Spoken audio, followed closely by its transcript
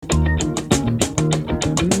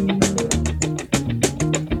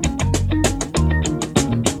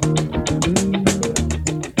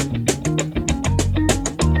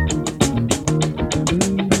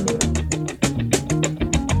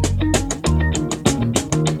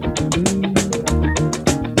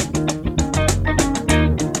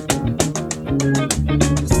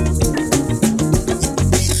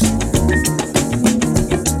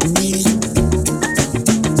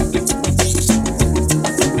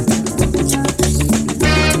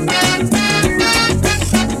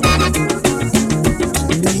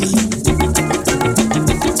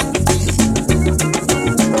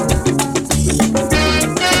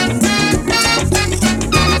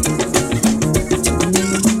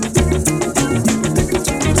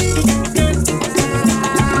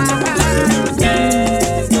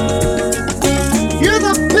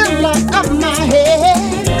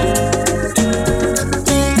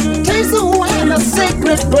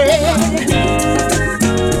way.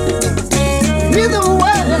 Hear the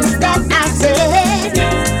words that I said.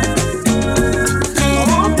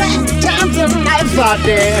 All bad times and life are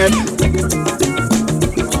dead.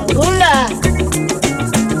 Ooh, Lord.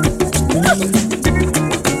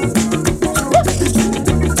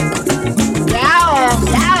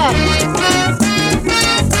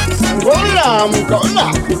 Angola.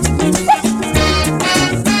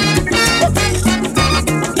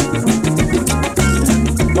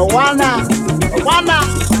 Moana.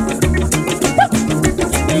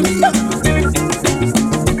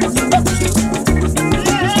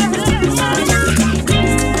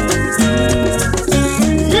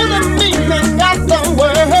 You're the meaning of the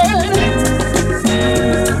word.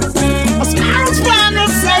 A smile's trying to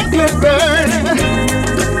say good bird.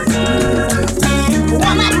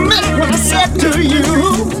 What I meant when I said to you,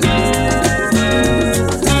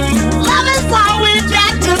 love is all we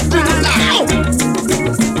got to do now.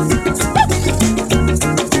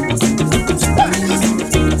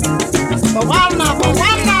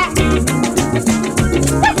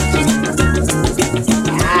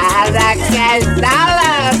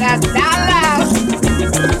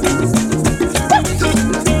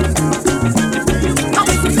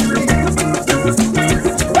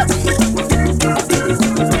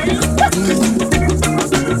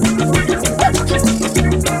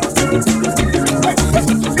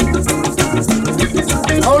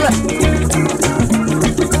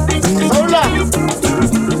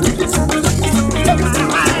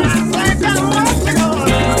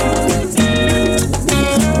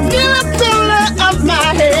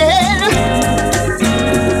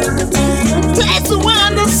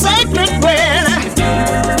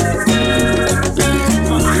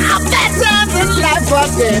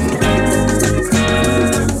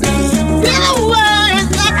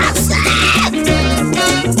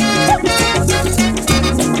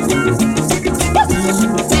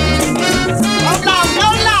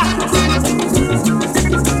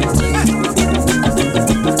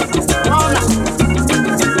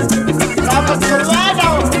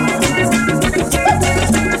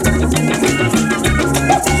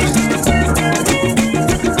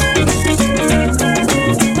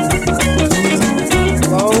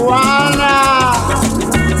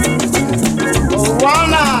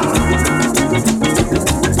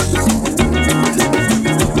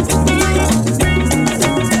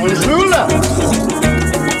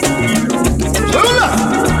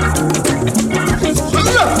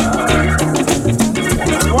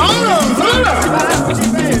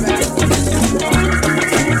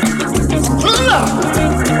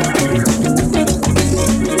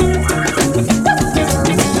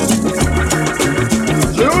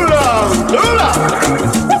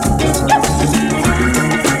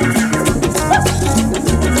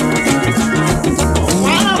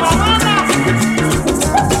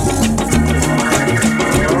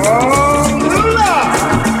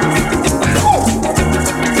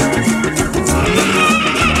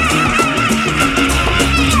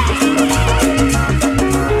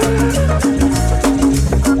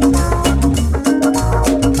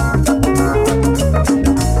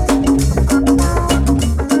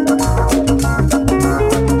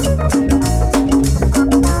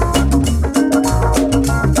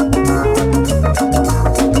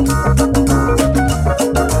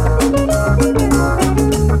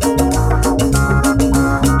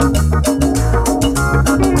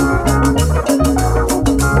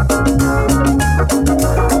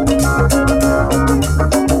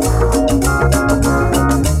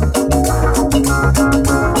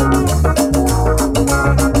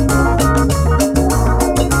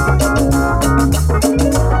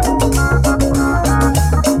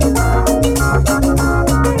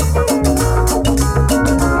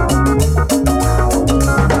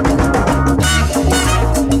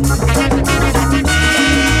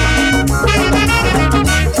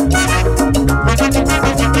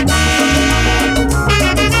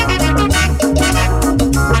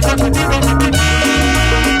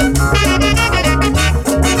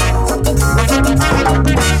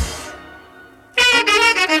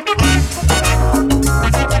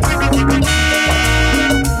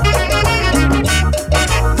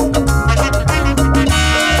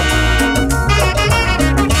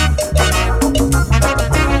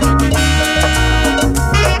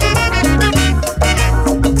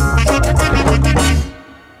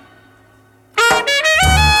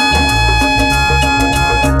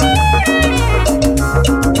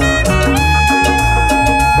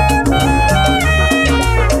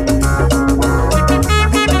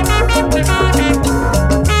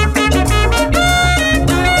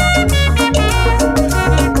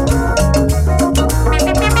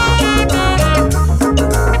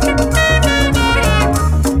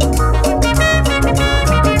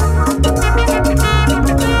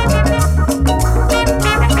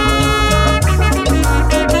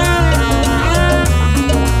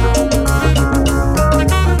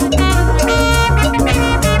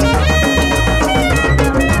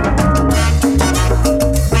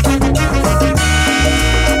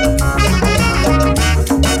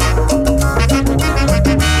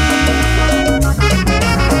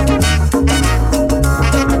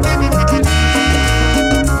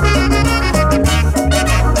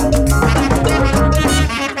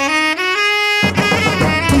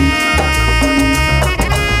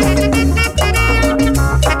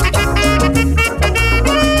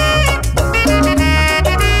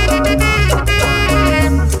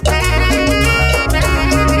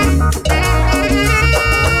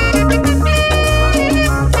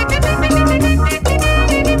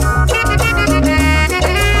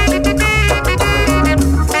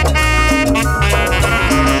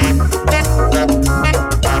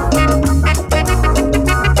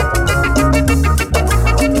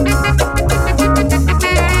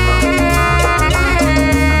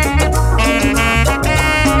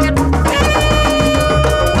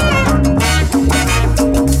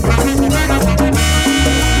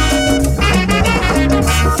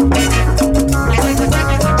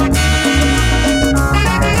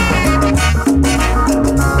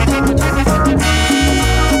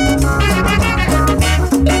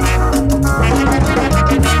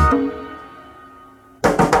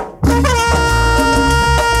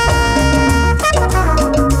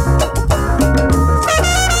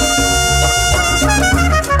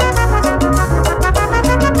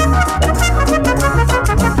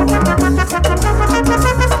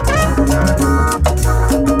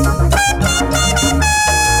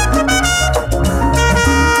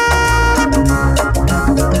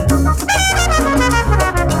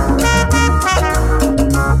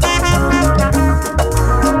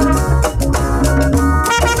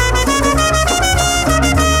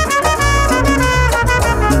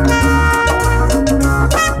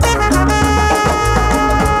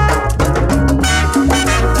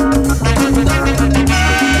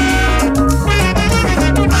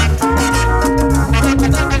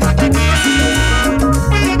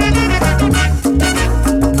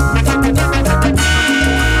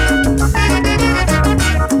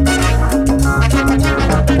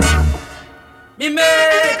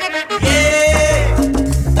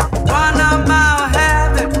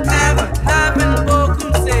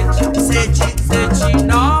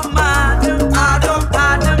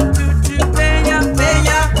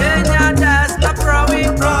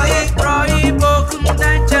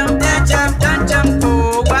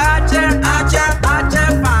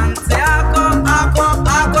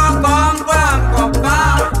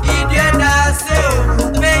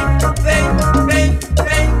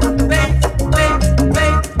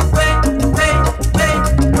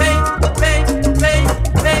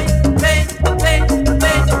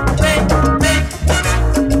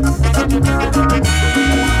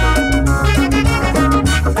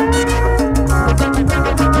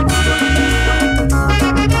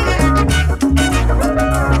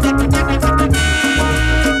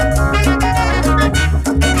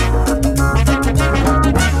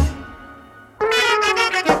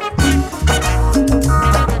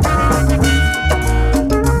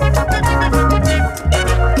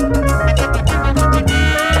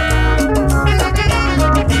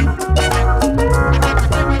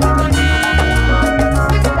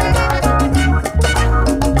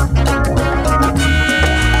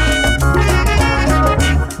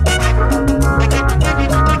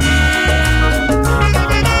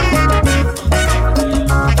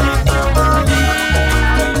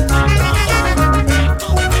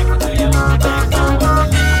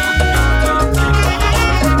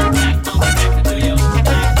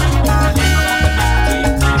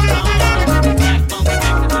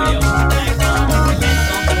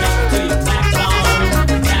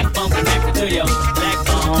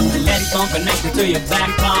 connected to your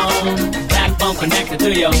backbone. Backbone connected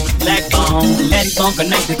to your leg bone. Leg bone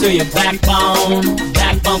connected to your backbone.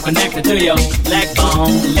 Backbone connected to your leg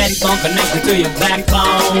bone. Leg bone connected to your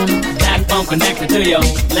backbone. Backbone connected to your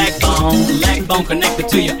leg bone. Leg bone connected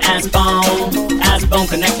to your ass bone. Ass bone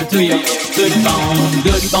connected to your good bone.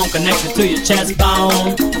 Good bone connected to your chest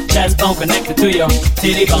bone. Chest bone connected to your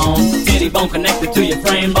titty bone. Titty bone connected to your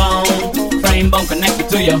frame bone. Frame bone connected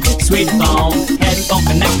to your sweet bone. Head bone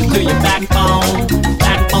connected to your backbone.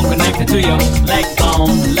 Backbone connected to your leg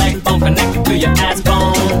bone. Leg bone connected to your ass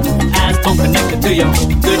bone. Ass bone connected to your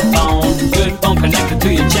good bone. Good bone connected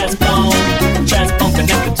to your chest bone. Chest bone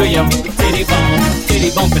connected to your titty bone.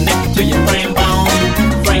 Titty bone connected to your frame bone.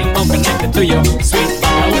 Frame bone connected to your sweet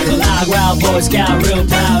bone. With a loud growl, Boy Scout, real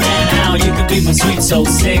proud, and how you could be my sweet soul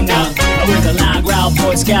singer. With a loud growl,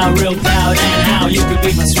 Boy Scout, real proud, and how you could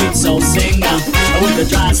be my sweet soul singer. With a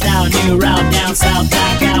dry style, new route down south,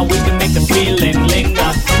 back out, we can make the feeling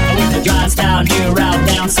linger. With the dry style, new route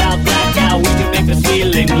down south, back out, we can make the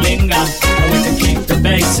feeling linger. With the kick, the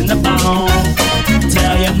bass, and the bone.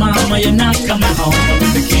 Tell your mama you're not coming home.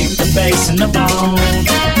 With the kick, the bass, and the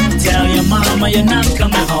bone. Tell your mama you're not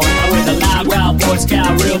coming home. With a loud growl, Boy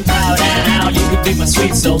Scout, real proud, and how you could be my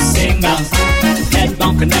sweet soul singer. Head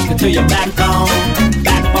bone connected to your backbone.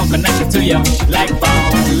 Backbone connected to your leg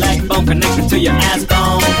bone. Leg bone connected to your ass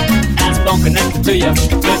bone. Ass bone connected to your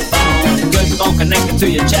good bone. Good bone connected to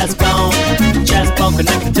your chest bone. Chest bone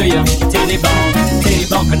connected to your titty bone. Titty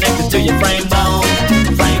bone connected to your frame bone.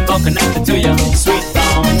 Frame bone connected to your sweet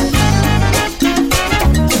bone.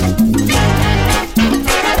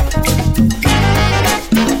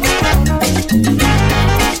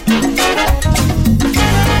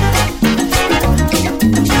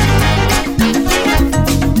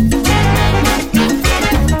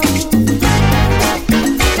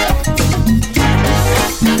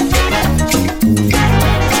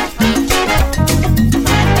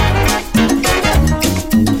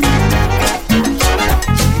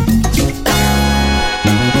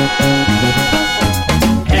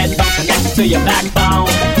 To your backbone,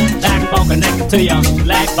 backbone connected to your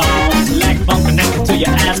leg bone, leg bone connected to your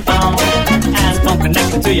ass bone, ass bone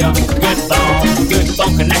connected to your good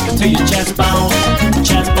bone connected to your chest bone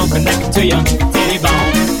connected to your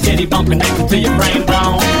titty bone connected to your frame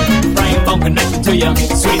bone connected to your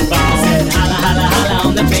sweet bone. Said holla holla holla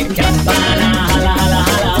on the big cabana, holla holla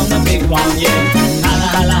holla on the big one, yeah. Holla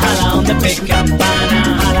holla holla on the big cabana,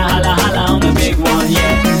 holla holla holla on the big one,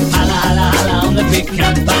 yeah. Holla holla holla on the big cabana.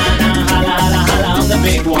 campana. Holla, holla, holla on the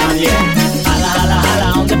big one, yeah. Holla, holla, holla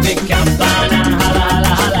on the big campana. Holla,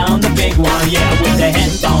 holla, holla on the big one, yeah. With the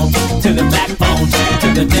headphone to the backbone, to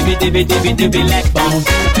the dibby dibby dibby dibby leg bone,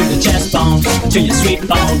 to the chest bone, to your sweet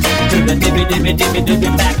bone, to the dibby dibby dibby dibby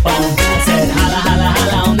backbone. I said holla, holla,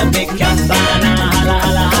 holla on the big campana. Holla,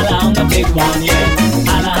 holla, holla on the big one, yeah.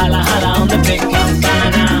 Holla, holla, holla on the big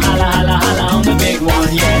campana. Holla, holla, holla on the big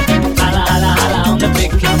one, yeah. Holla, holla, holla on the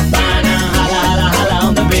big campana. Holla, holla, holla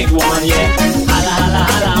on the big one, yeah. Holla, holla,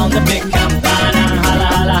 holla on the big campana. Holla,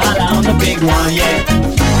 holla, holla on the big one, yeah.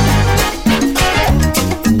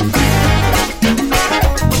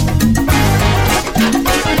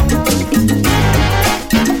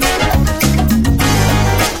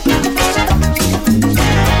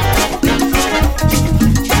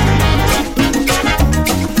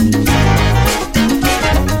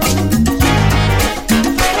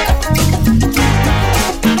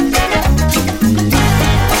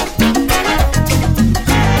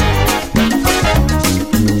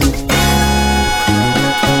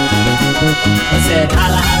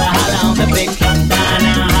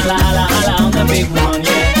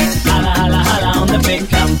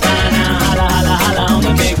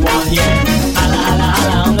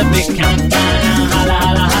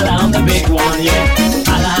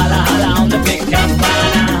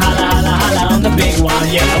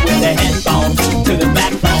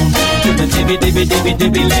 Dibby dibby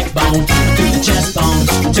dibby leg bone, to the chest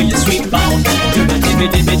bone, to your sweet bone, to the dibby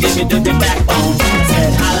dibby dibby dibby backbone.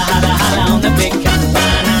 Said holla holla holla on the big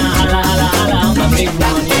campana, holla holla holla on the big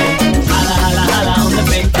one, yeah. Holla holla holla on the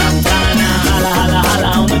big campana, holla holla holla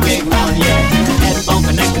on the big one, yeah. Head bone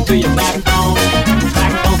connected to your backbone,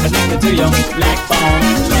 backbone connected to your leg bone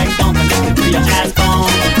connected to your ass bone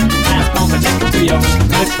connected to your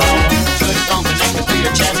good bone connected to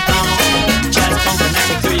your chest bone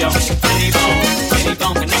connected to your kitty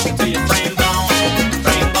bone connected to your frame bone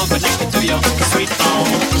connected to your sweet bone,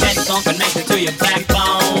 head bone connected to your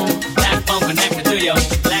backbone connected to your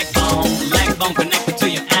leg bone connected to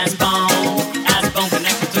your ass bone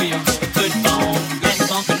connected to your good bone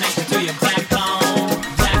connected to your backbone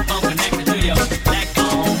connected to your leg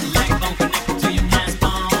bone connected to your ass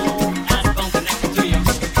bone connected to your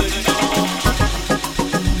good bone.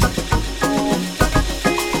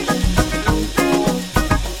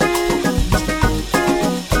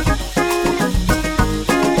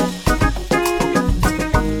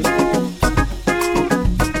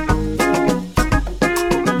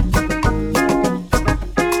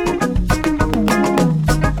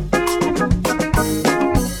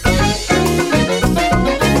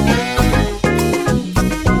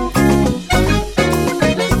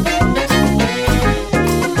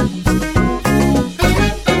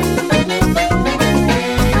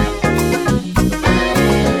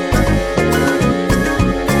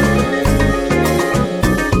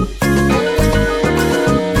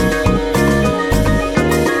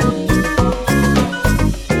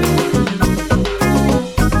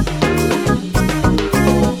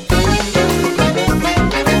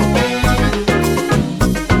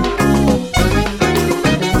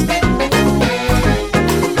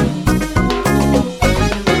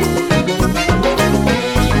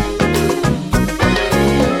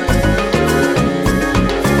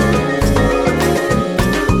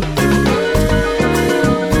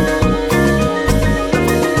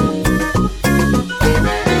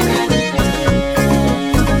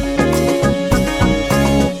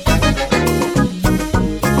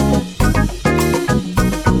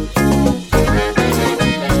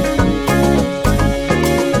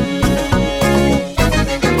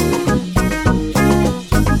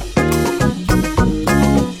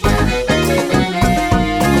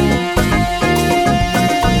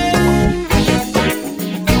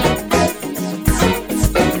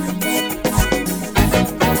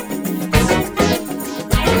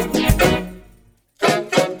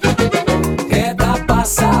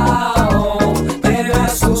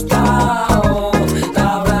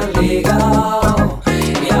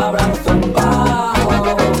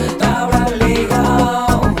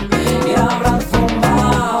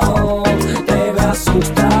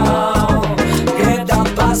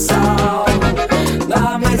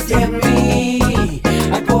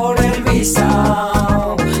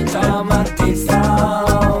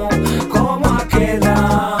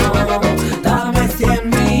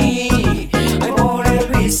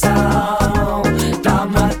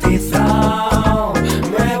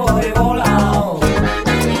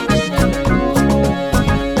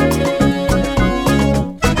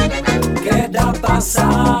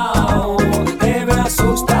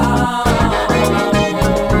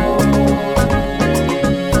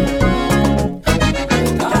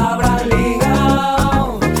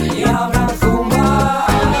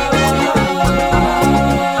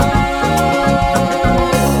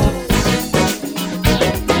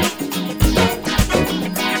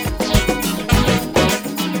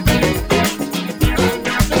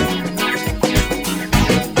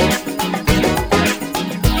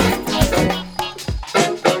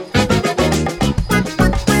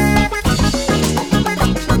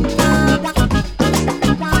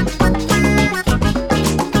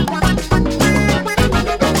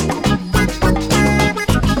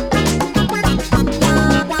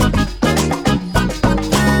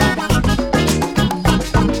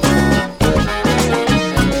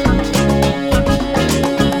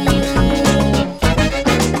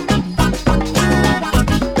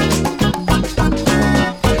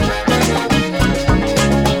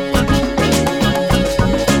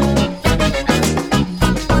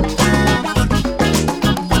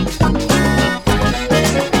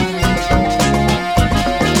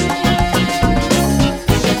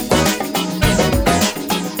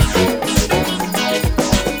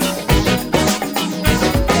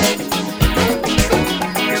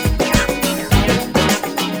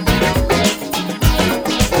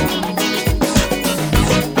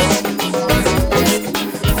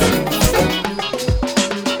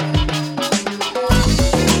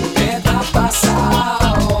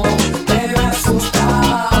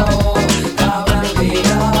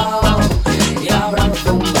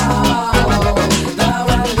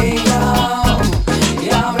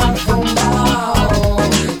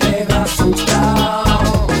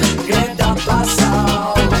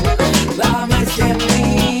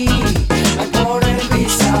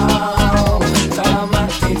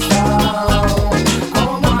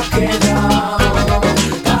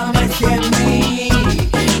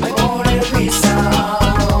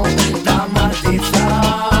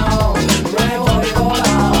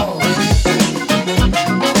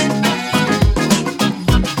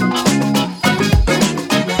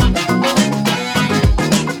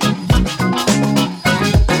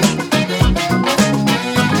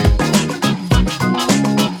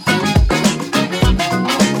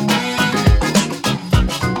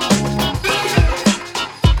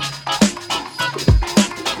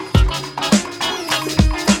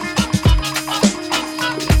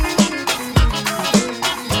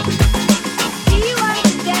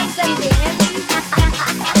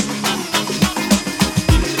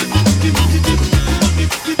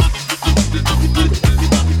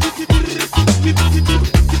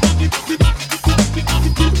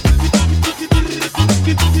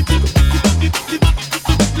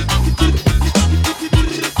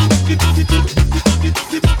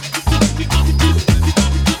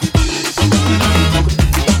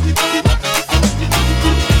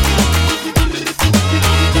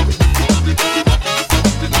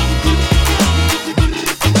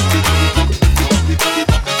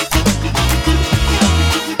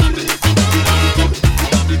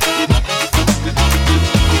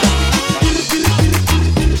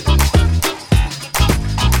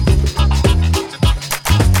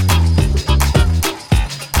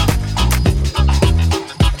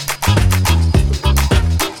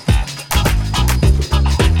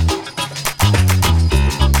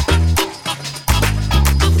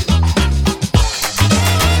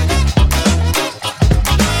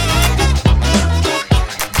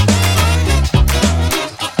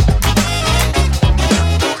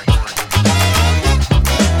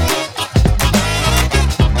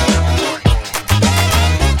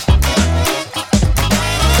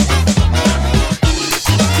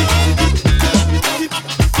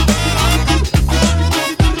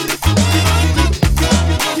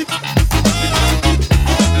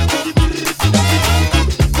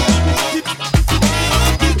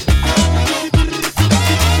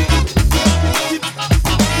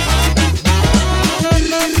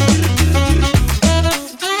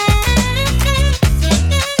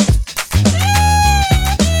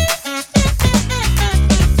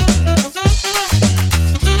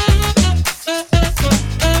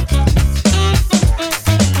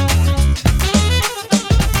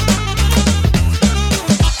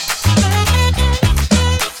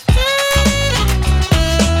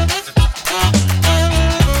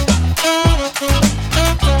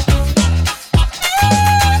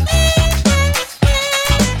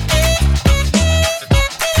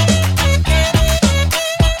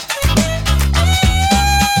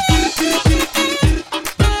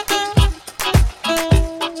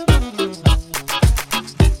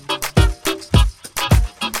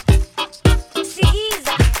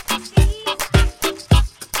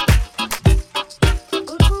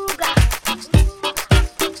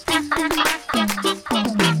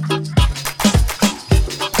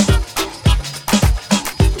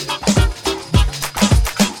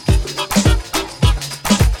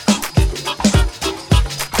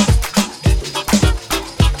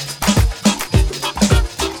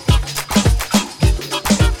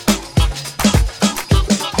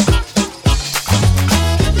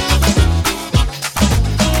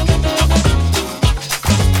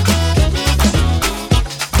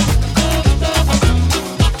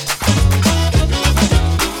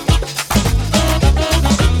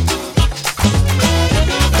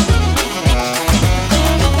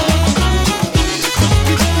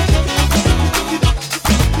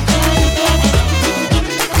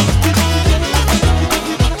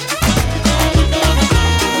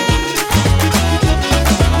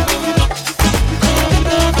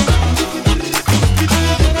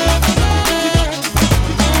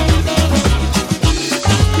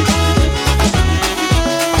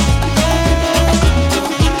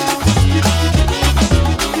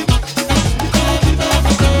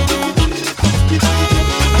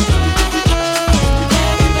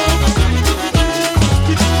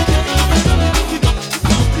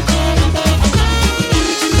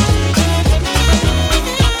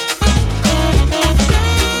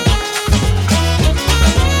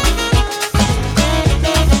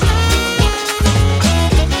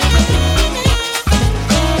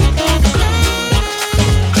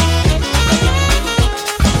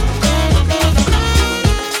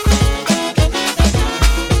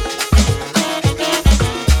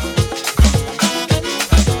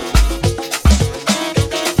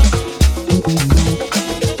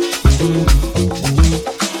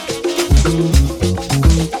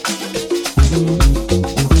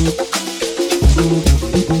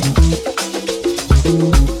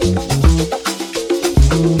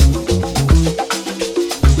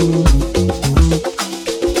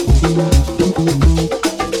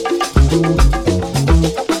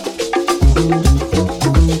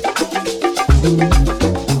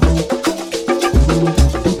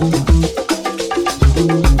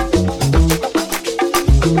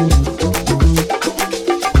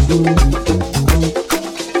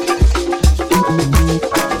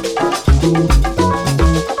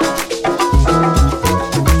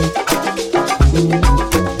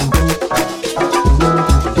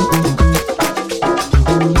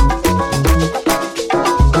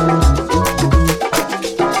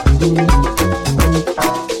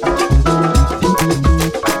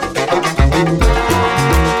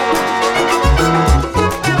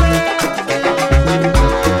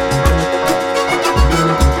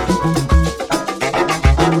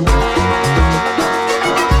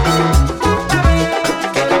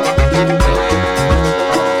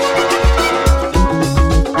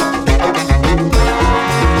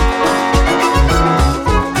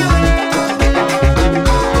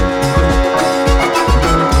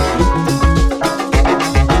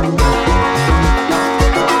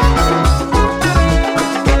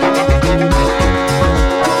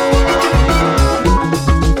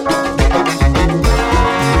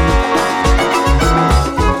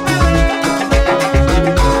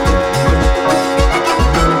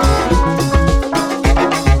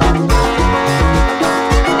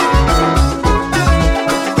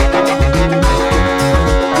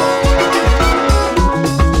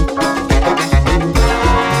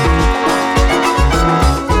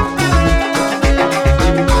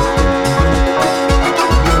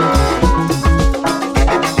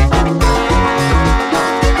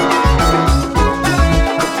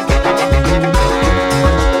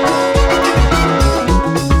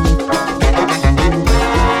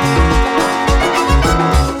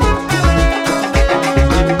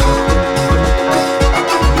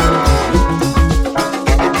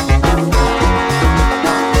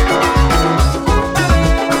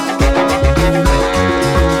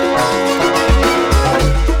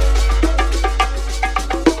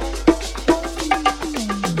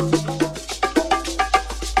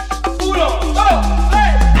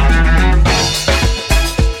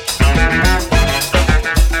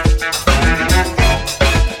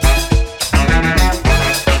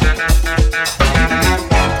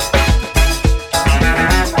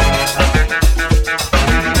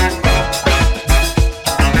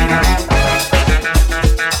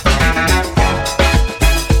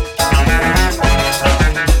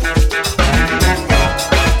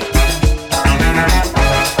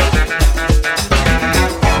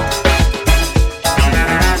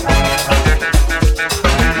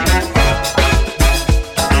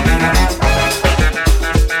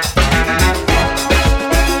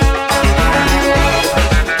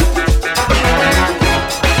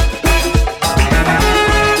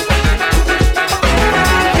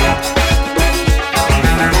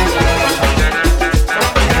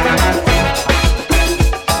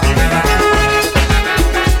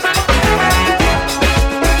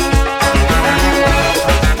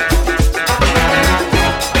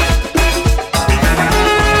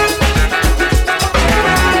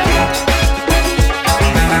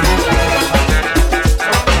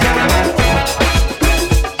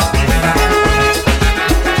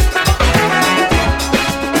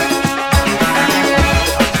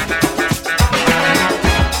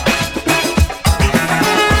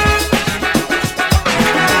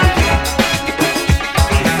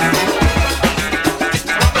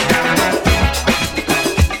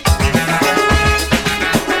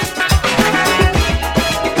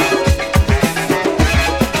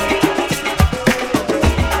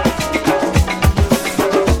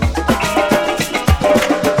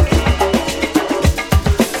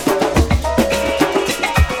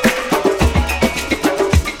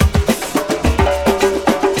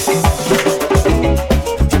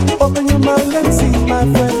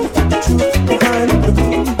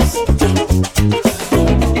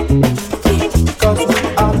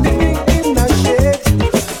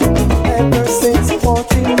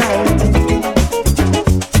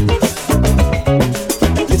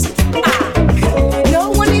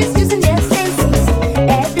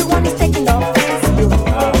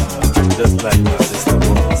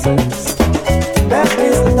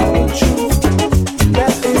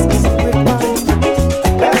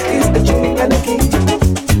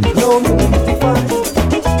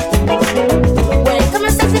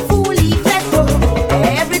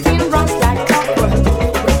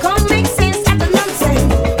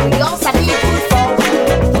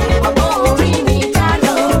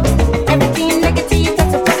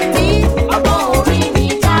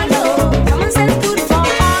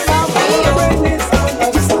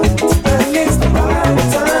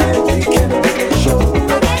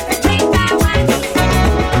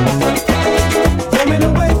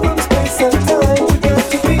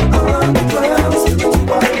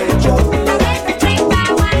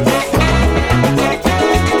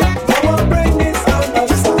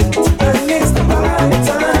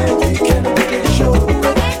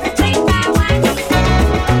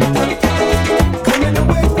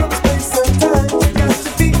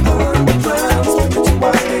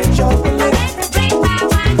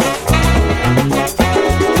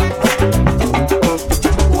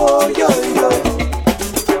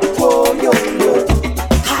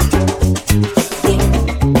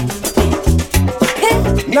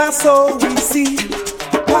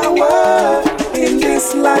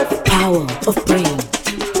 Power of brain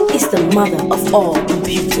is the mother of all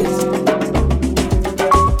computers.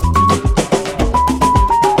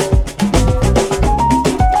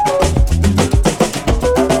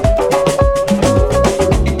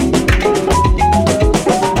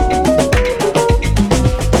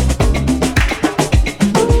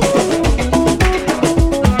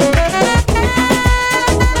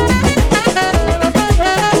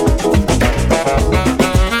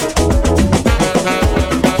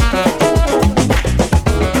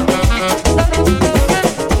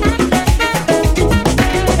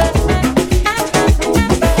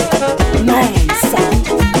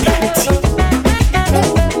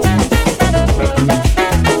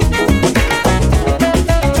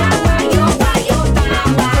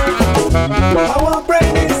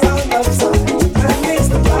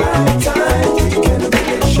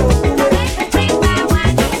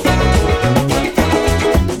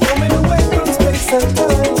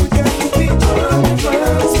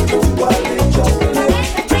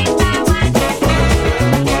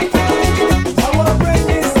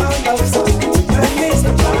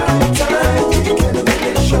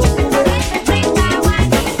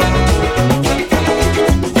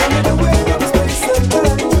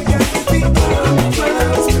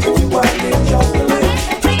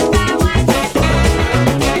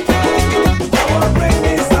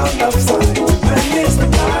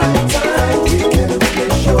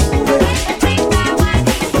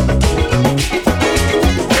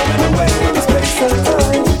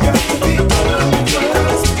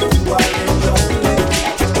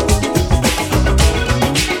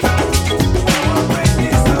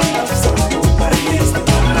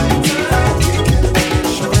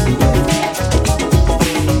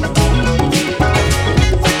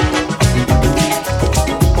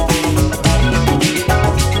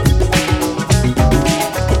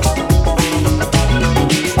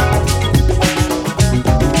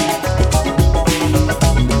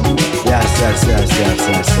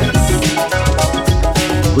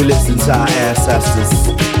 We listen to our ancestors.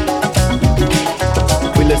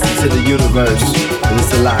 We listen to the universe.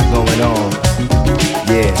 There's a lot going on.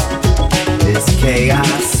 Yeah, it's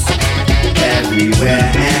chaos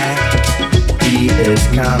everywhere and he is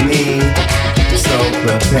coming. So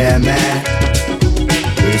prepare, man.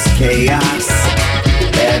 It's chaos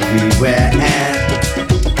everywhere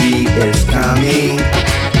and he is coming.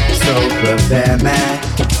 So prepare, man.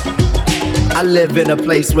 I live in a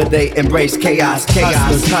place where they embrace chaos.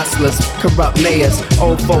 Hustlers, corrupt mayors.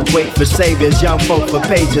 Old folk wait for saviors, young folk for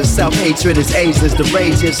pages. Self-hatred is ageless. The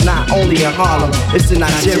rage is not only in Harlem, it's in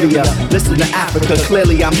Nigeria. Listen to Africa,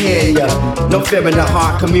 clearly I'm hearing ya. No fear in the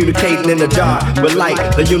heart, communicating in the dark with light,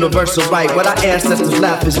 the universal right. What our ancestors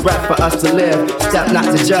left is breath for us to live. Step not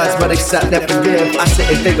to judge, but accept and forgive. I sit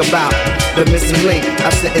and think about the missing link.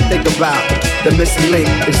 I sit and think about the missing link.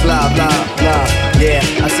 It's love, love, love. Yeah,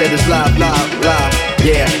 I said it's love, love, love.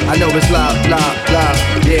 Yeah, I know it's love, love, love.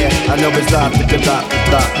 Yeah, I know it's love, love,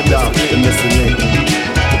 the missing link.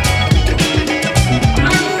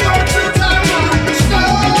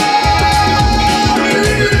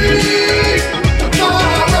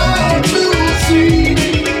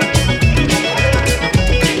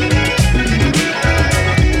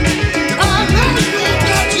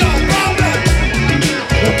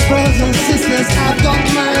 I've got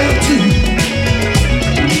mine too.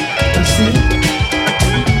 You see?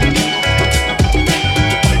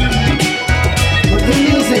 With the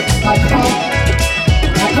music, I come.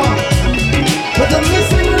 With the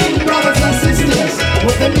missing link, brothers and sisters.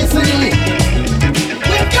 With the missing link.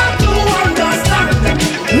 We've got to understand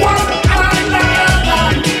one another.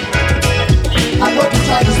 I'm going to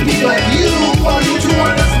try to speak like you for you to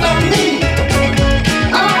understand me.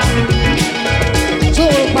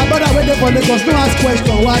 My brother went there for Lagos, no ask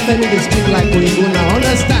question, why tell me they speak like Oyibo now,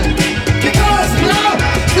 understand? Because now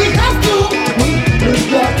we've got to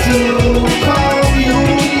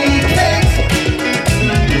communicate.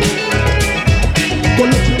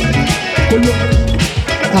 Kolo.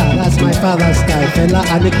 Ah, that's my father's style, fella,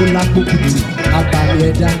 Anikula Kukuti,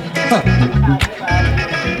 Abameda.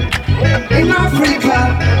 In Africa,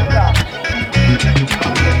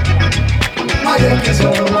 I don't get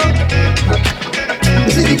so. You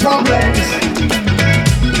see the problems.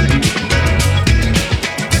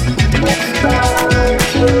 Let's start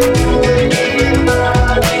to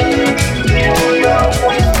imagine New York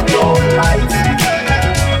with your lights.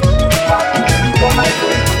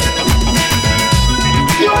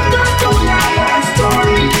 You're not going to have my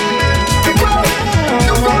story. Because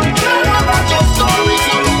you don't care about your story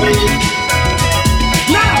to me.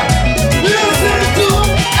 Now, listen to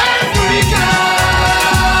Africa,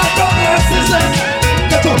 brothers and sisters.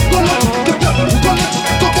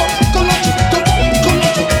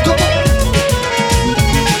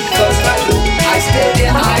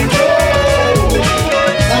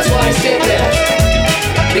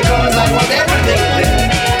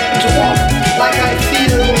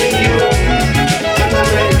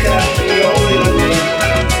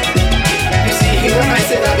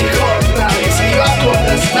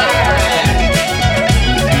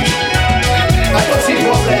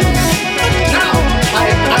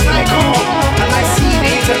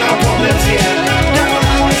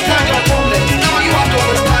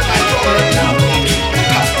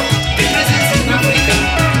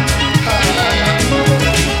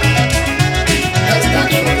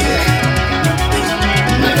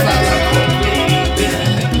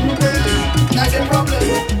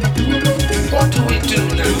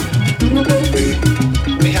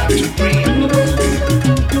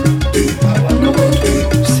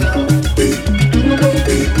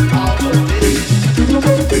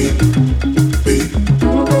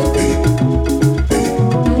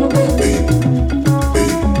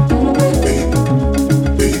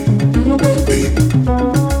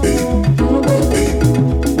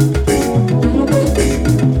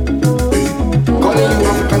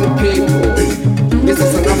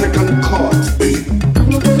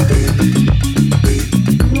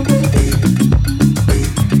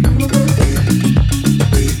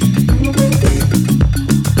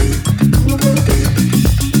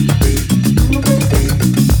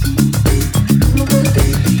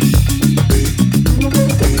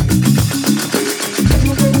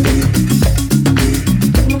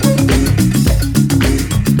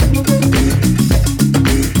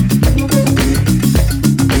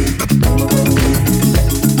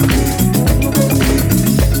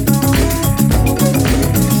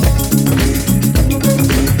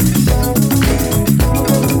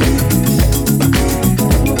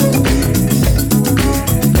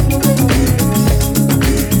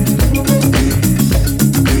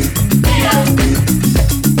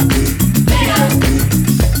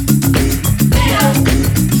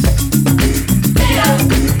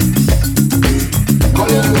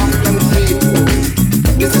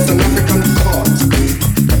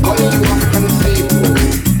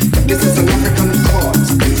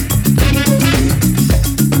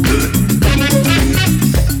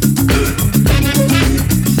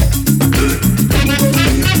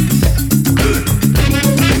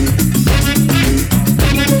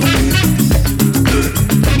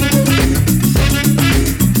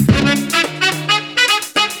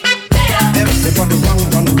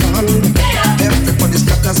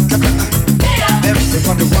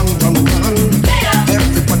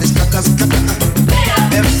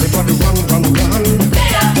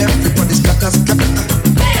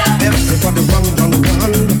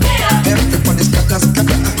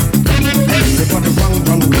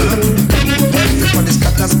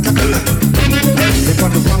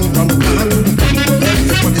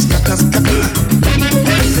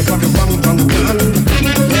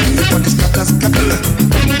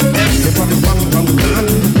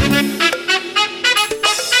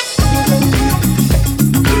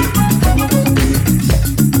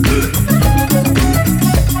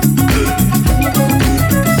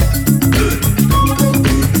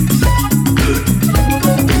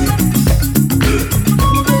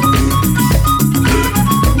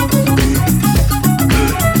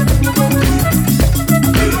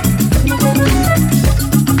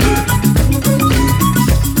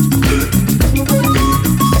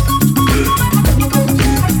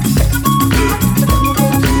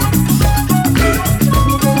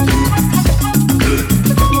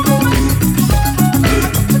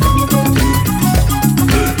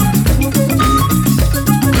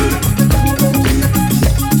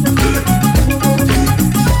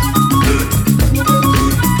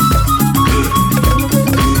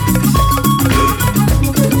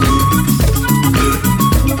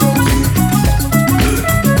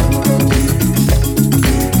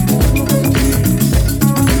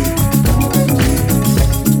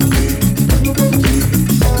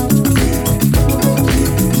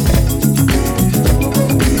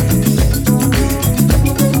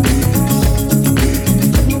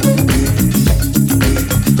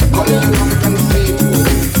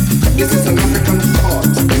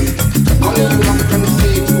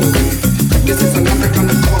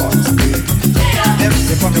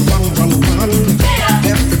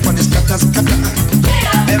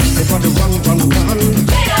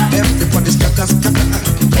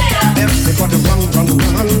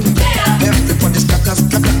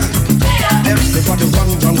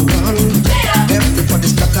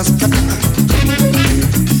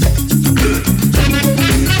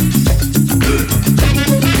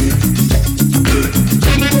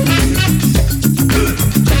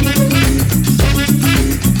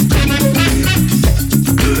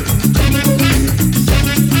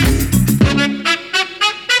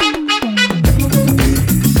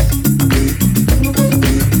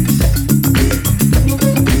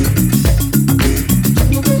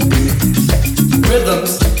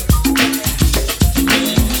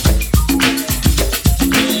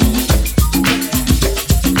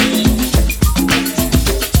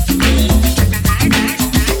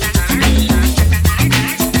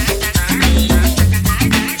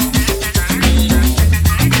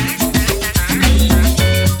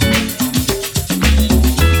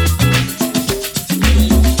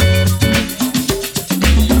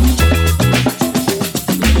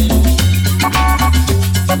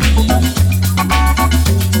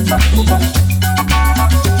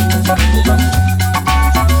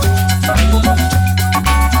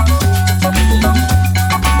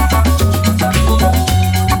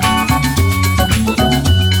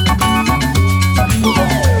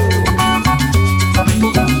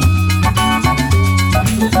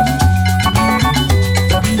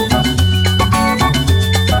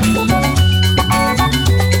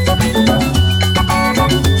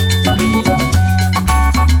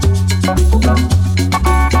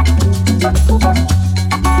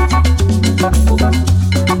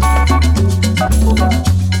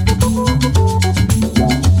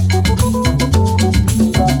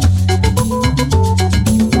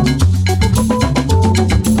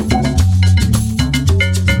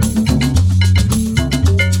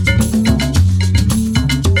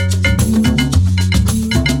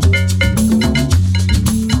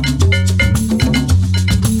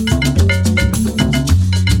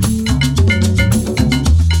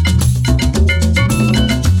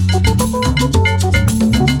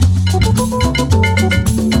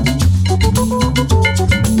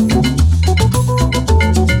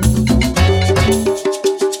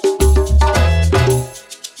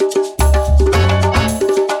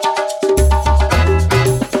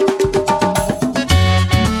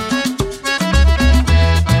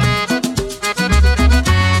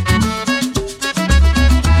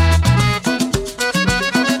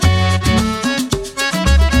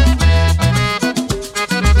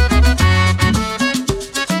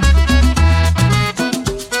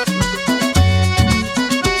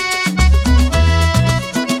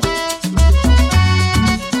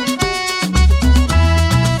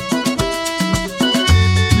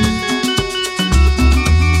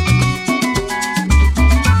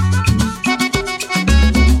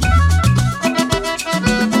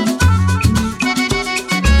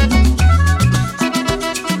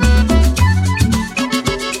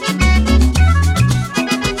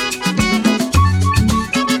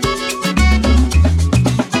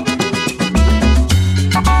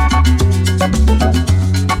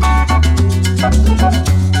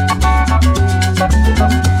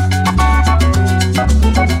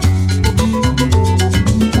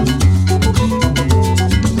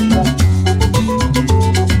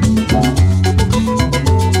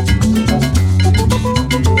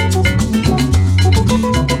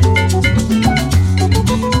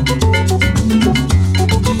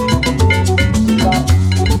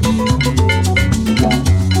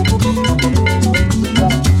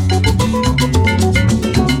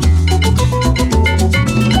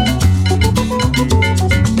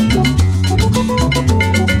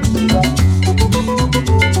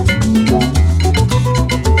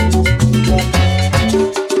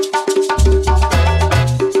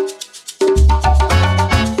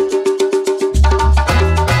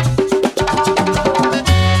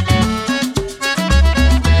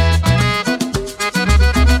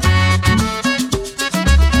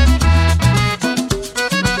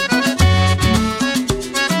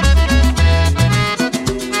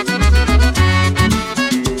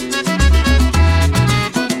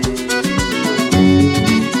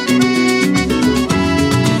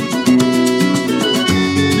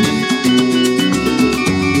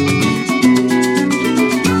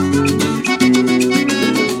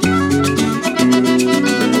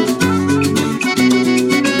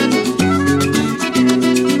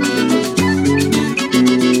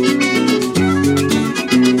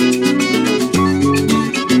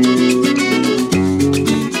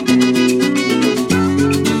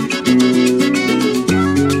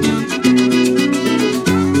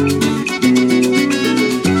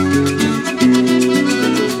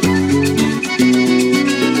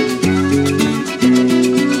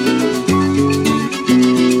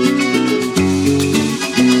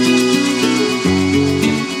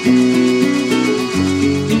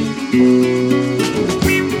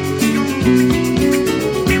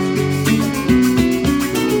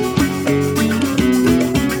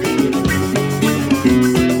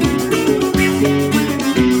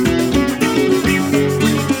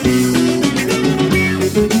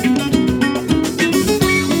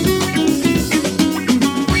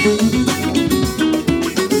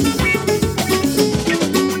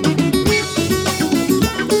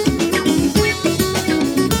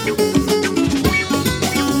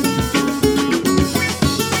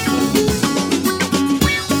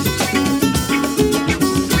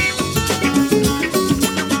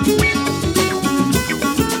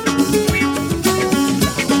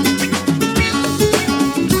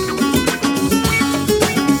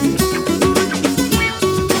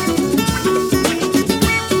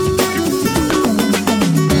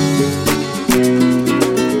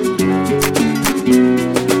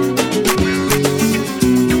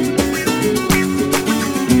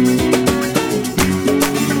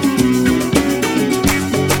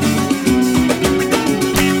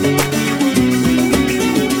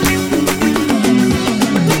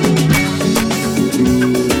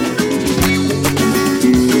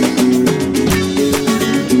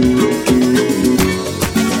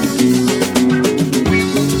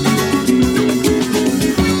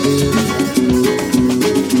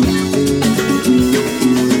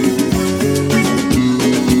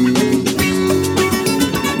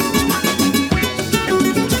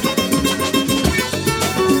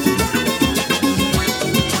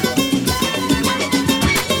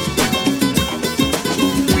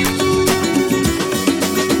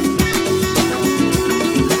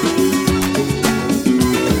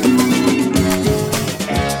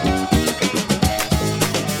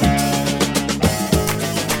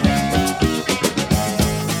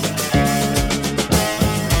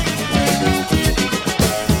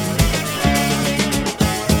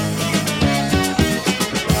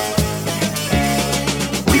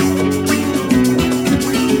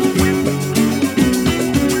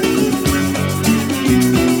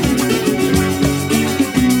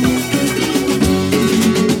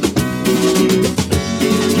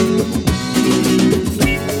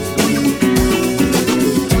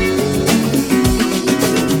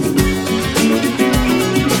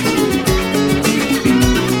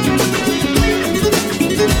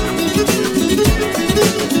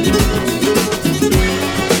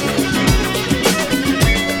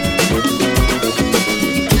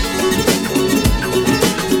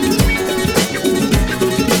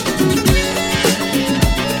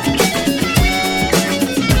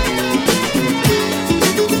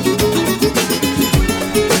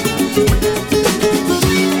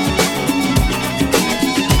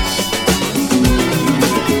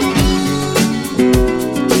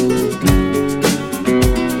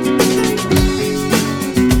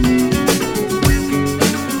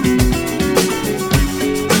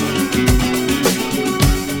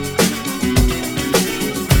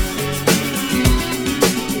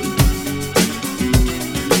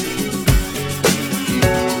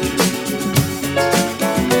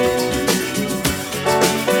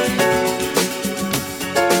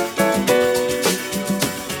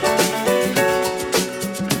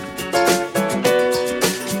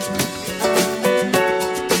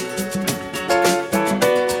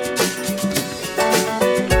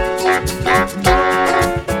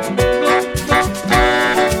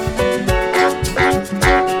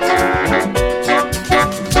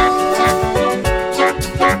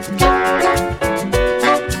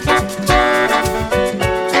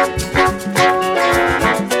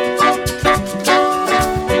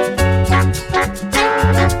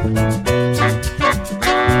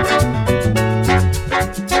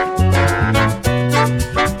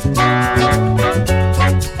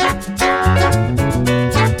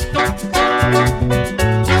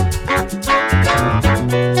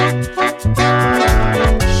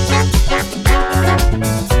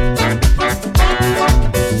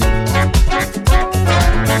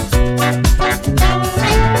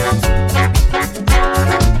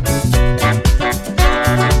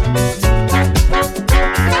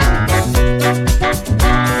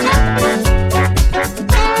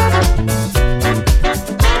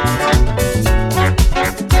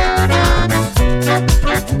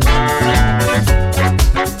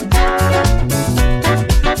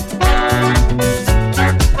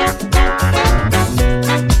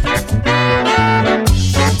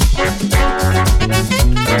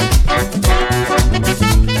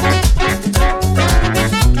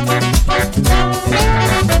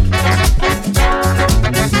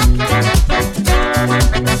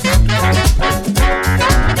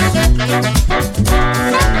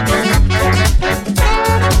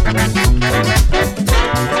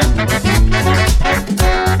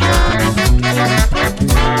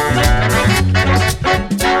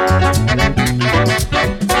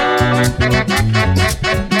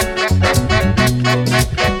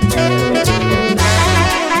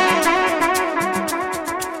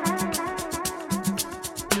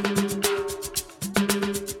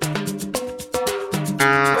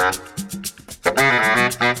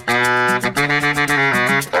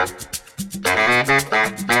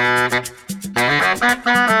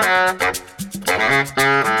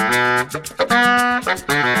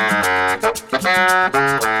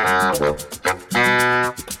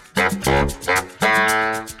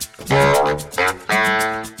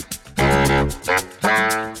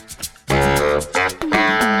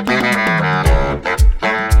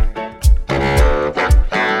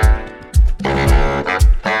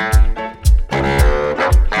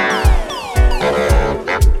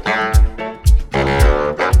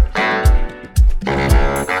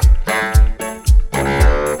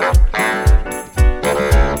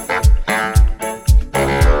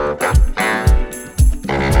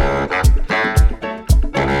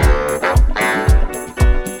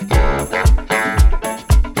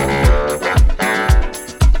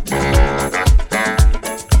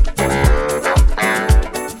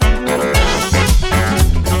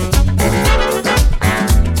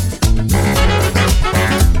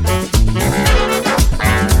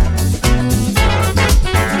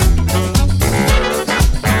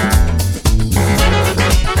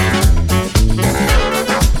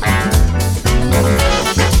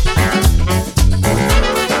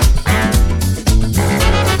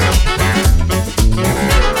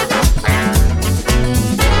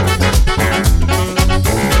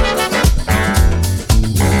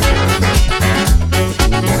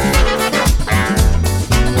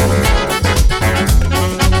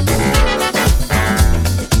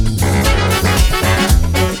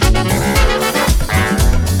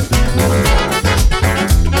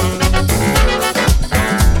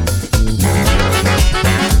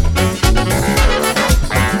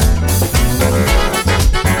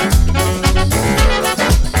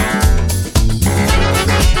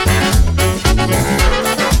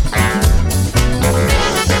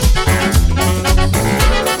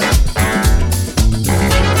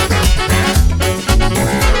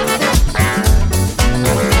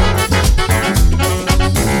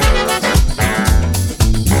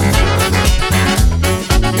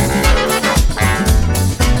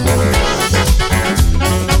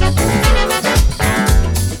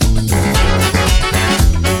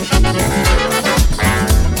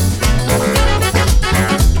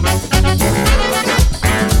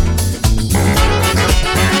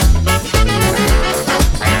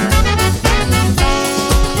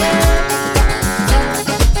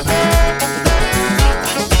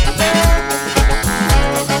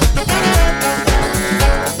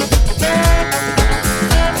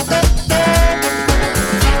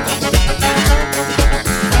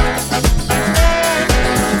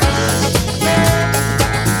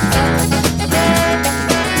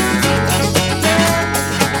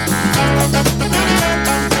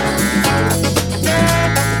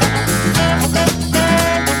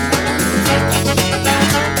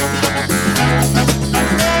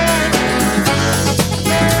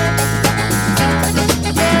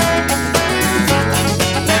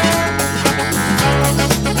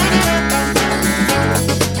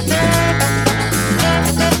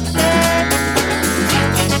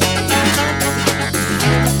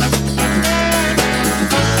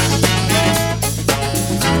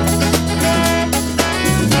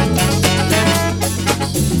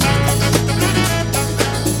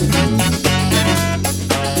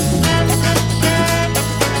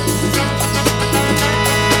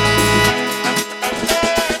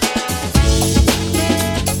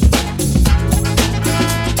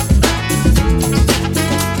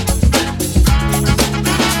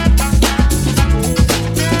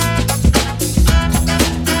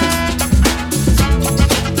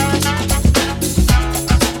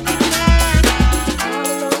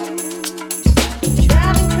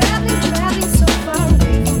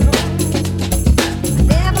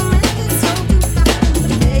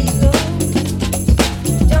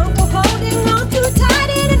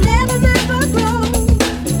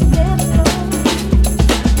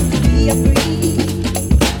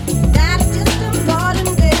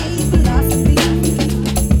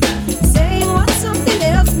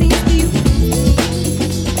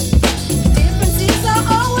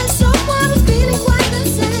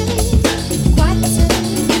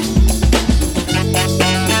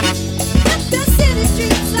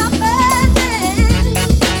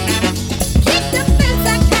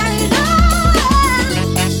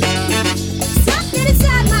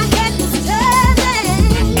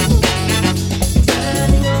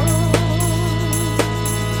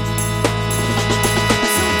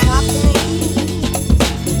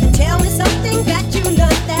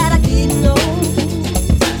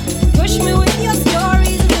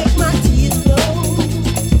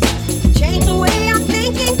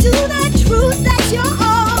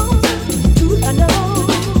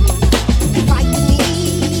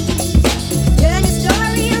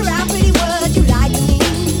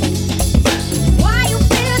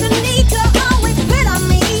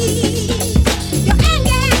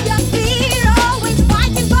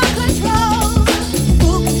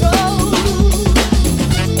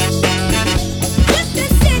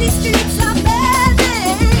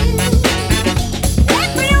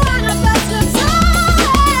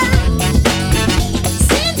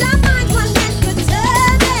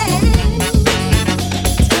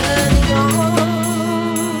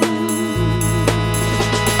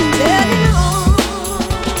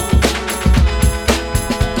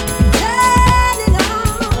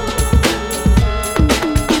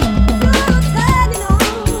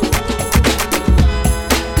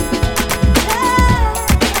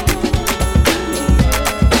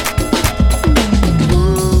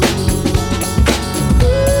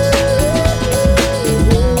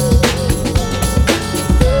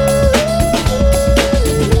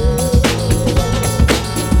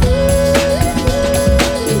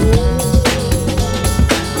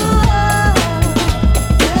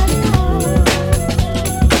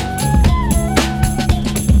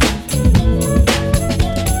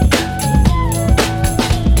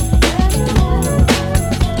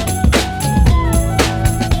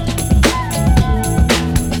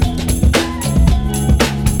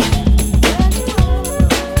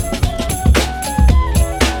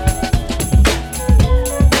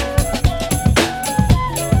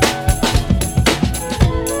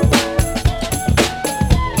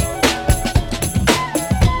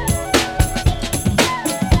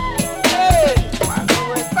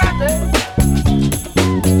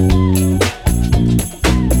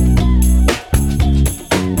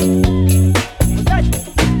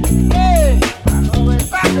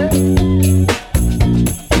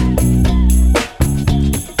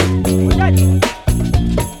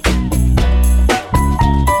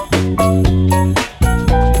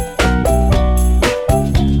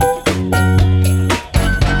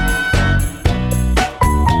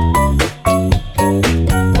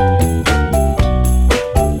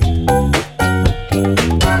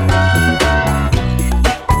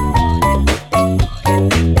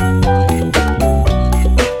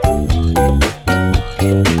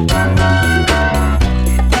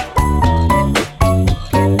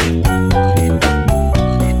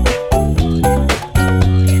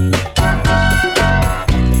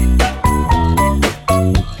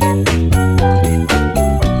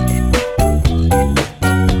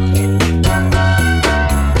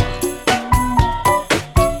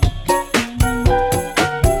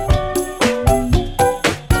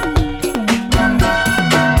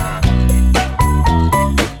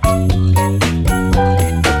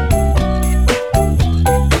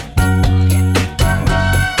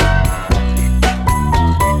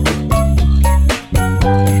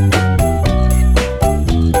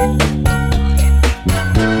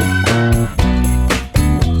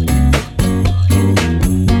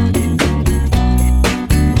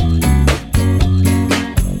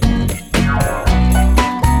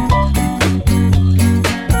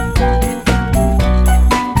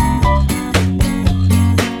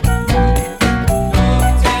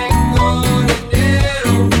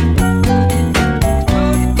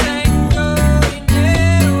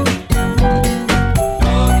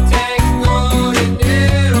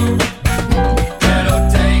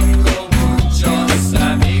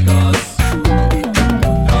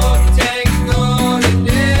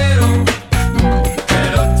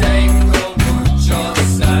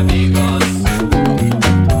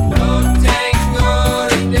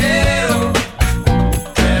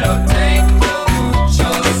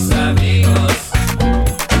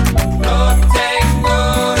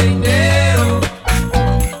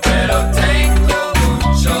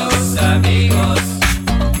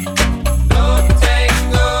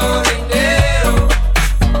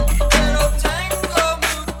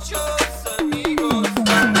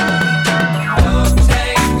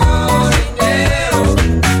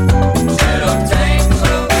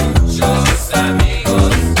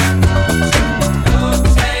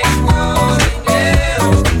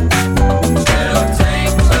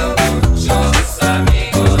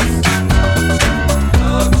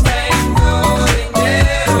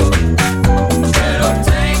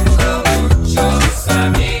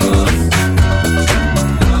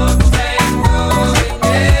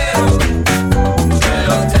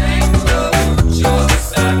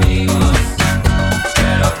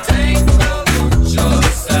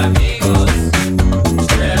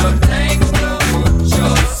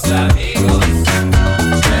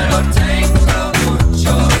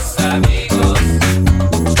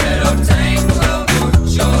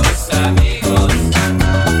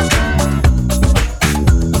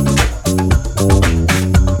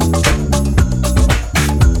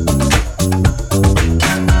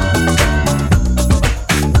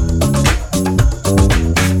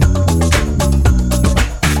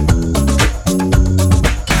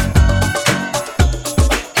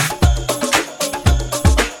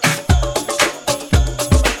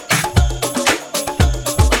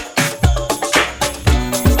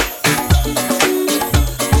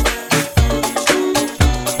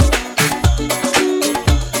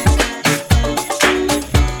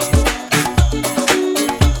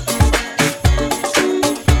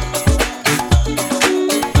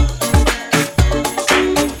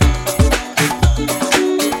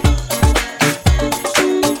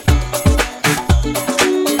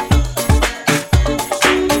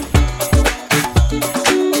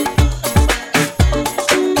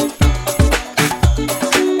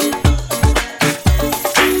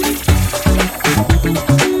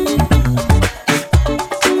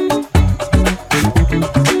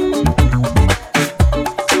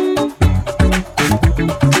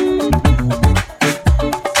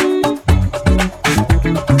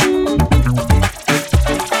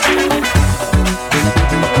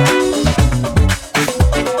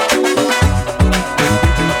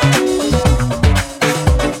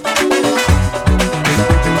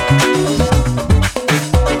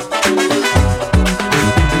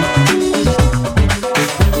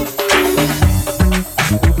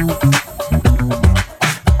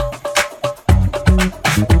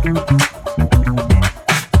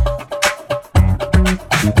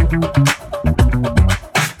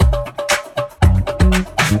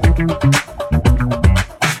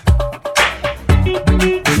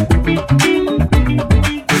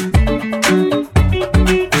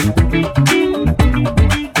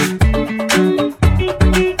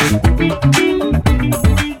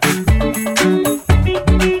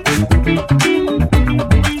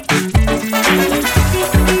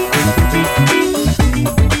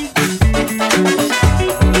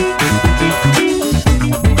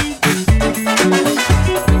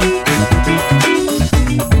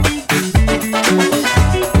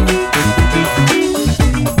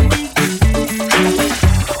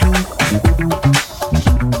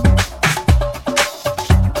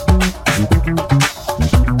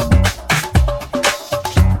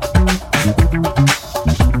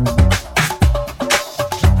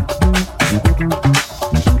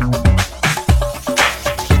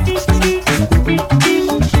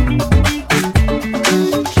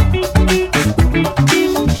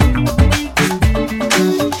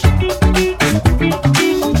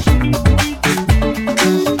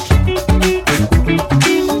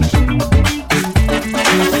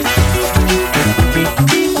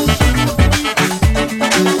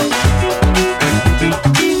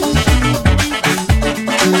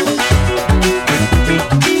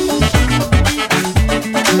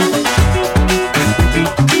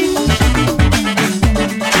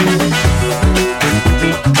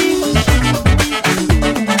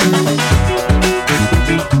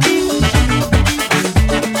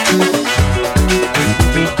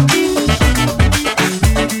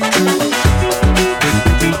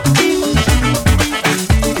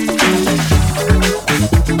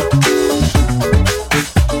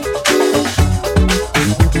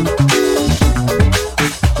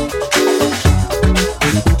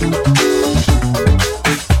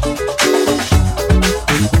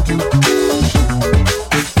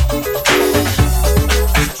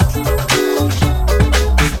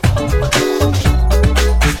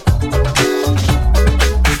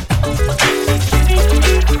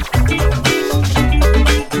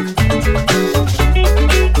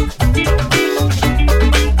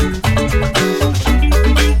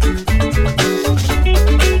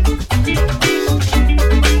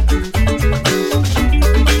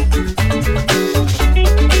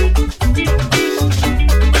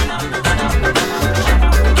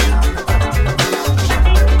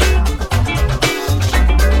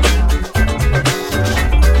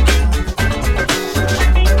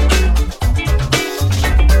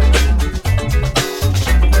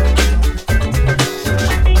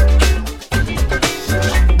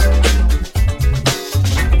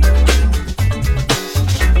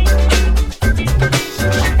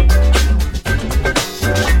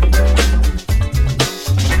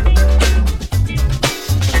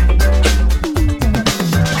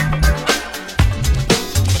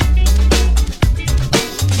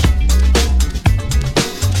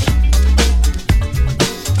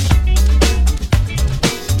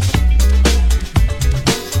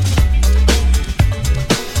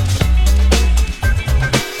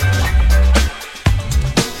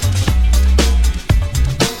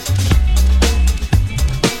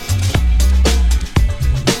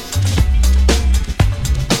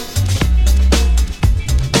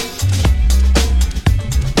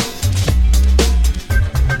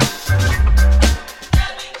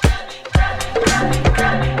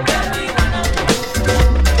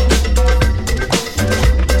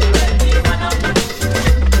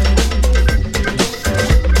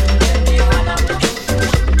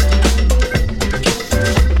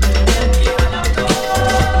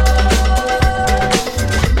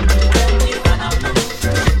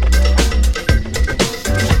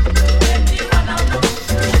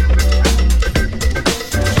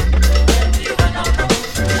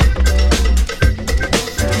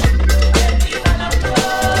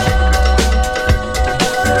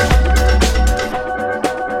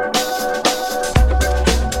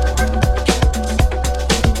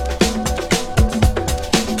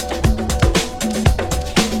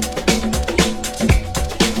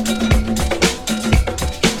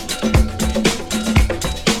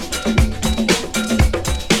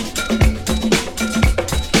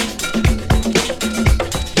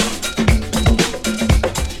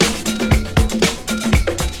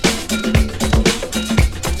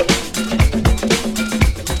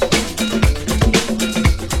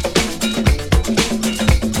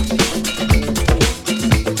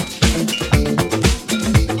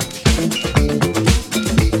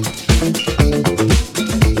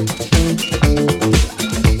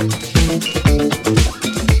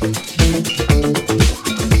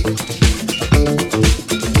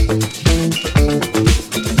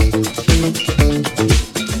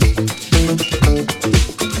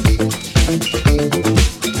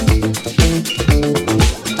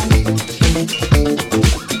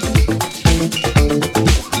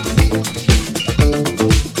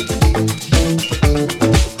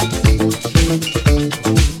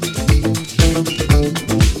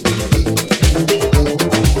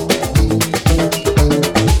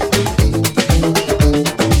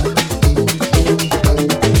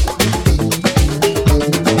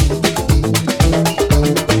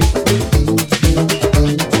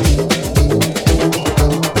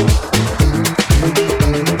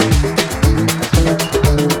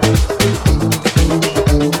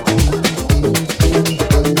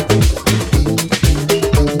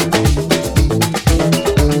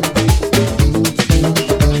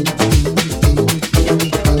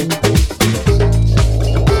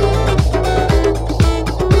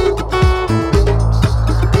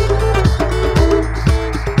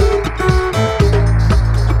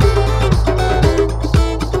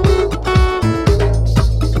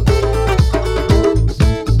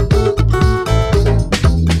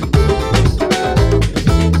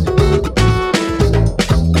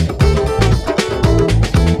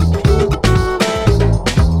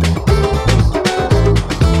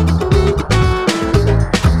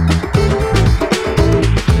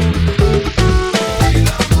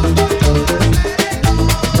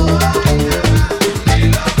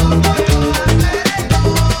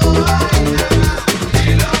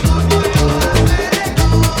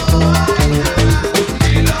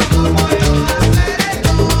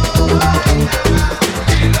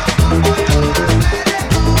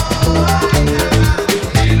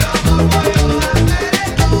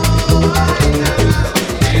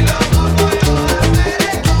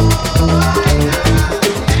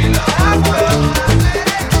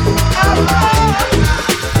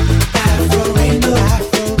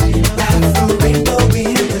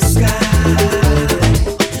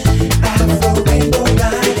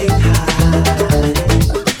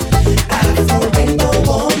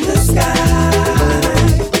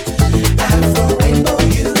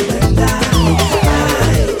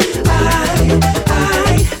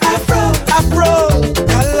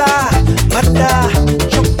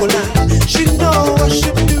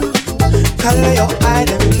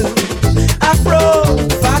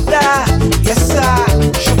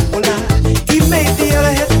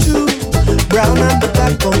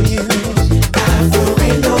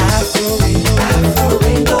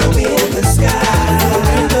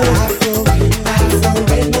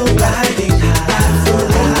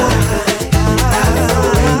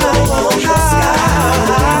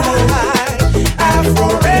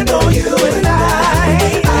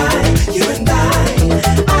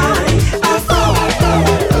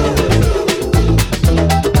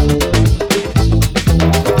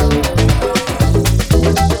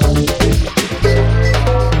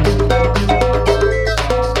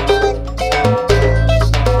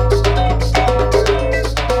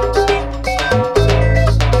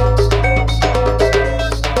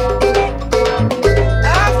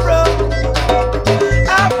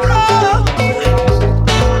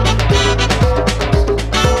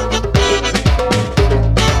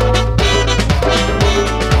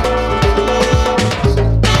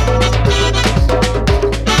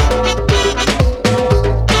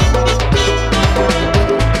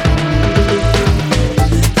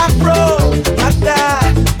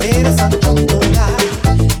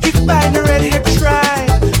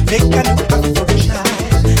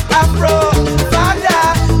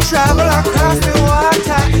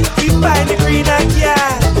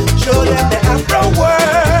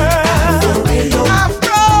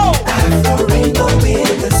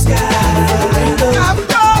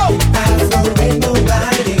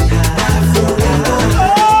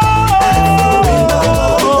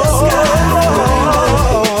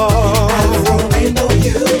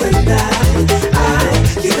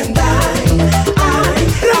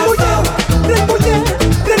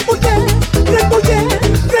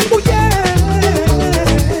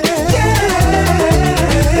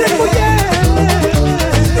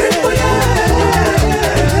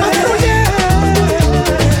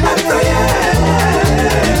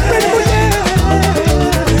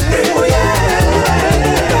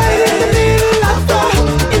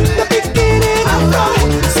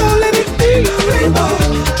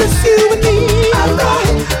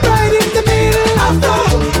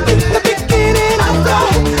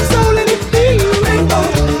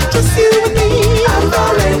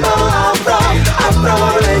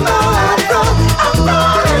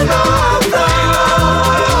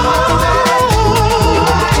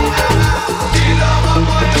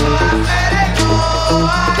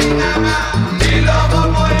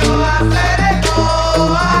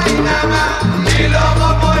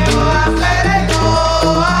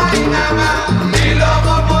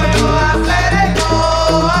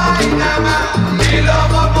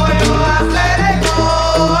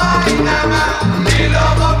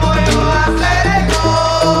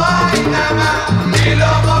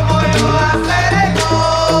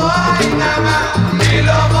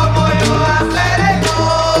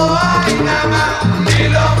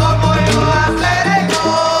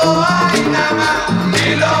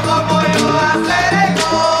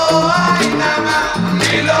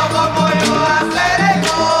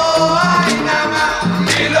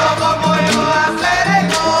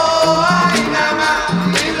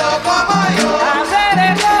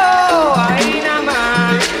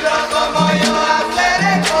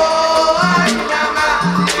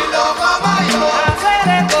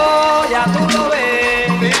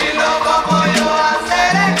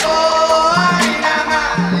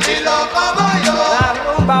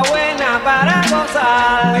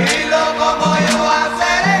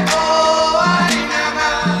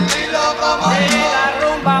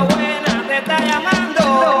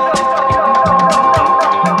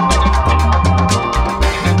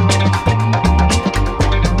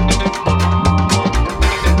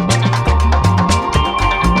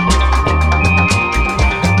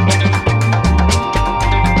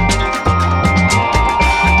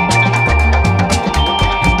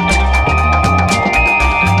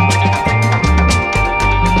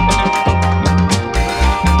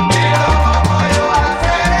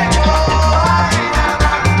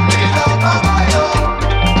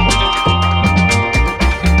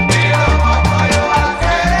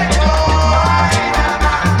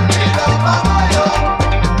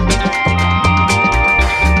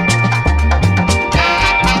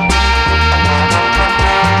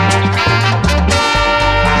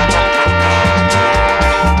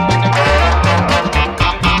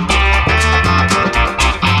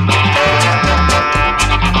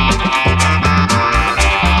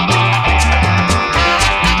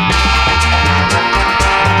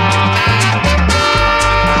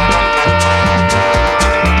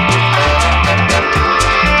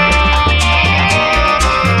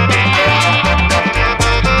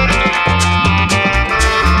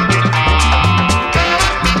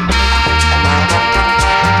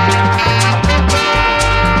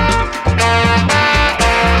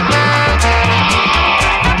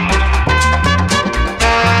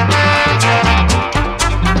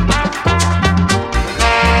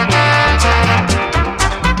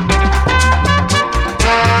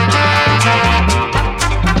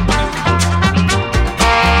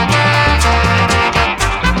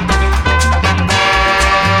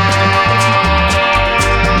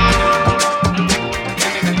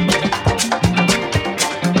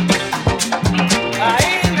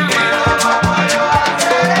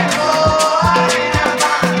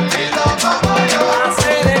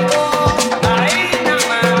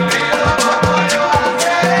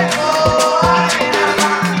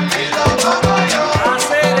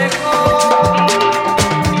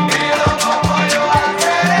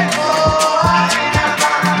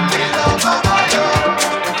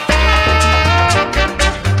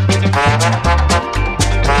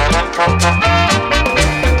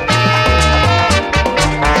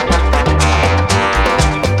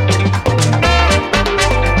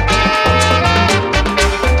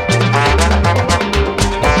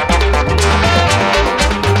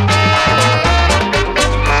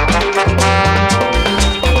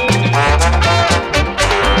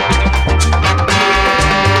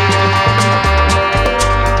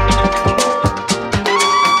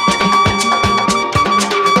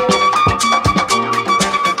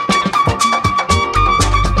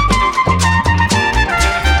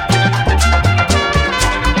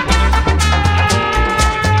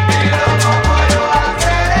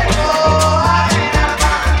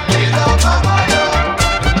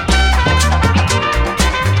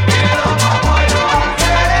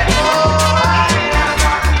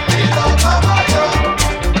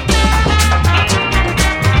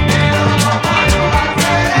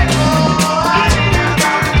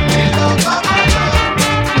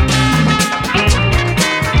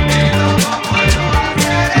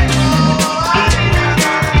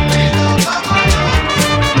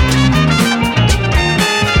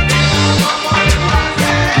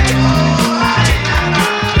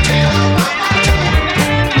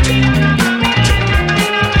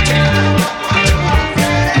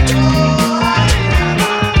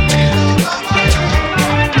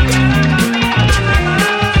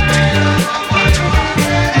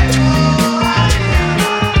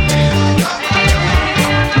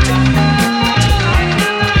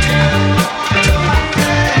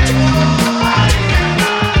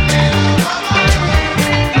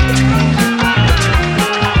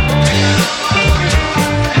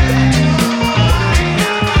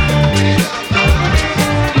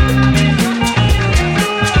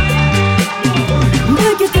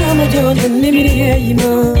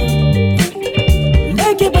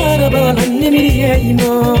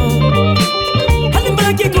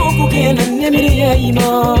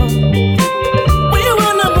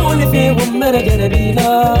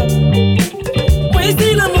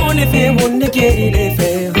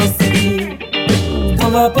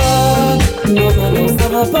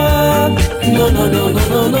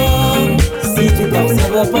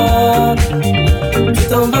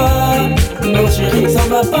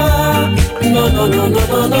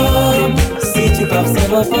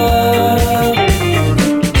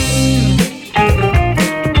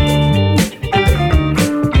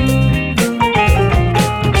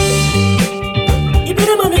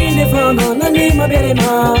 Ibere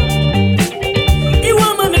berema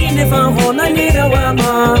Iwama mirinde fanro na nira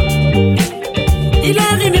wama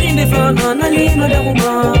Ilari mirinde fana na lima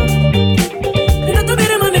daruma Ninato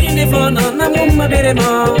berema mirinde fana na mumma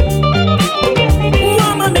berema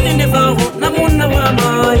Wama mirinde fanro na munna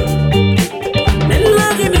wama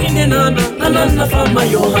Nilari mirinde nana na nana fama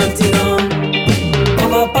yo hantina Ça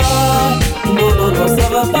va pas, non non non ça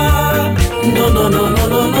va pas, non non non non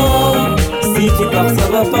non non. Si tu pars ça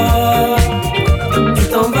va pas, tu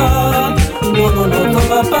t'en vas, non non non t'en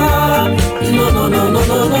vas pas, non non non non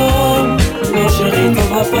non non, mon chéri t'en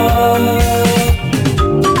vas pas.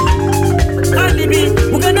 Alibi,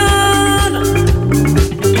 Bouganana,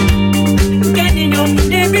 Canignon,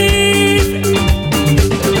 débit,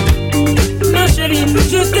 ma chérie,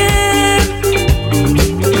 je t'aime.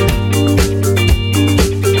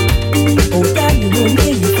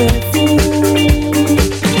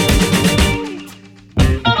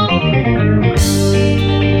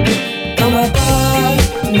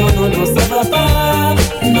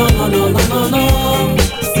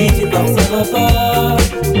 Pas,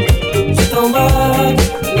 tu t'en vas,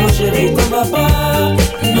 mon chéri t'en vas pas,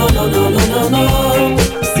 non non non non non non,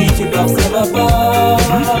 si tu pars ça va pas.